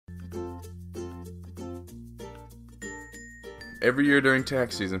Every year during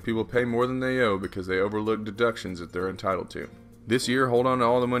tax season, people pay more than they owe because they overlook deductions that they're entitled to. This year, hold on to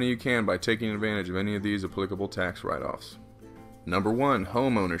all the money you can by taking advantage of any of these applicable tax write-offs. Number 1.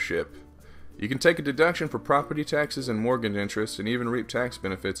 Home ownership. You can take a deduction for property taxes and mortgage interest and even reap tax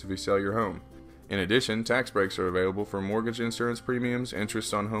benefits if you sell your home. In addition, tax breaks are available for mortgage insurance premiums,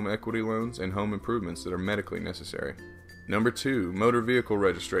 interest on home equity loans, and home improvements that are medically necessary. Number 2. Motor vehicle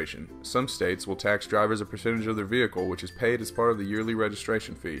registration. Some states will tax drivers a percentage of their vehicle, which is paid as part of the yearly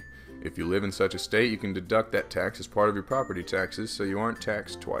registration fee. If you live in such a state, you can deduct that tax as part of your property taxes, so you aren't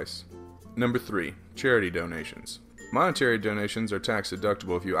taxed twice. Number 3. Charity donations. Monetary donations are tax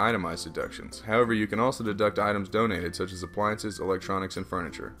deductible if you itemize deductions. However, you can also deduct items donated such as appliances, electronics, and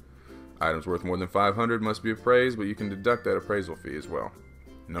furniture. Items worth more than $500 must be appraised, but you can deduct that appraisal fee as well.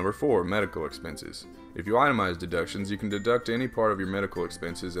 Number 4. Medical expenses. If you itemize deductions, you can deduct any part of your medical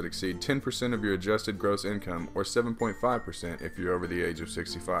expenses that exceed 10% of your adjusted gross income or 7.5% if you're over the age of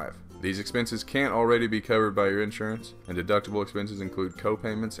 65. These expenses can't already be covered by your insurance, and deductible expenses include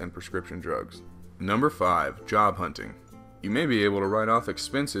co-payments and prescription drugs. Number 5. Job hunting. You may be able to write off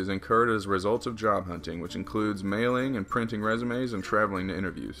expenses incurred as a result of job hunting, which includes mailing and printing resumes and traveling to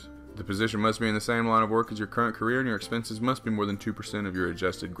interviews. The position must be in the same line of work as your current career, and your expenses must be more than 2% of your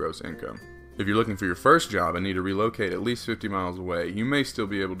adjusted gross income. If you're looking for your first job and need to relocate at least 50 miles away, you may still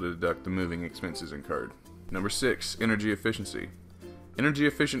be able to deduct the moving expenses incurred. Number 6. Energy efficiency. Energy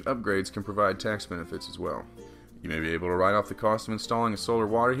efficient upgrades can provide tax benefits as well. You may be able to write off the cost of installing a solar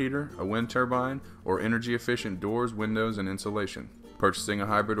water heater, a wind turbine, or energy efficient doors, windows, and insulation. Purchasing a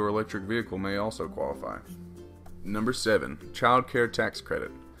hybrid or electric vehicle may also qualify. Number 7. Child care tax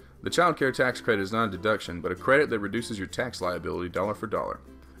credit. The child care tax credit is not a deduction, but a credit that reduces your tax liability dollar for dollar.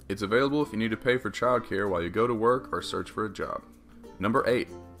 It's available if you need to pay for child care while you go to work or search for a job. Number 8.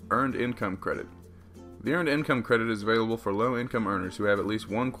 Earned income credit. The earned income credit is available for low-income earners who have at least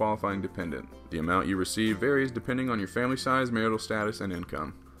one qualifying dependent. The amount you receive varies depending on your family size, marital status, and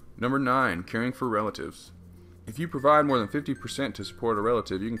income. Number 9. Caring for relatives. If you provide more than 50% to support a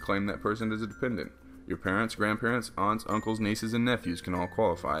relative, you can claim that person as a dependent. Your parents, grandparents, aunts, uncles, nieces, and nephews can all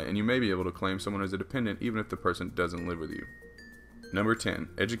qualify, and you may be able to claim someone as a dependent even if the person doesn't live with you. Number 10.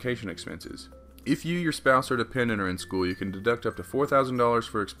 Education expenses. If you, your spouse, or dependent are in school, you can deduct up to $4,000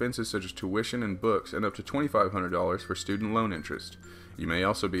 for expenses such as tuition and books, and up to $2,500 for student loan interest. You may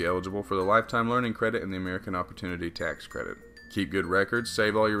also be eligible for the Lifetime Learning Credit and the American Opportunity Tax Credit. Keep good records,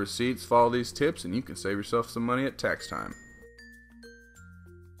 save all your receipts, follow these tips, and you can save yourself some money at tax time.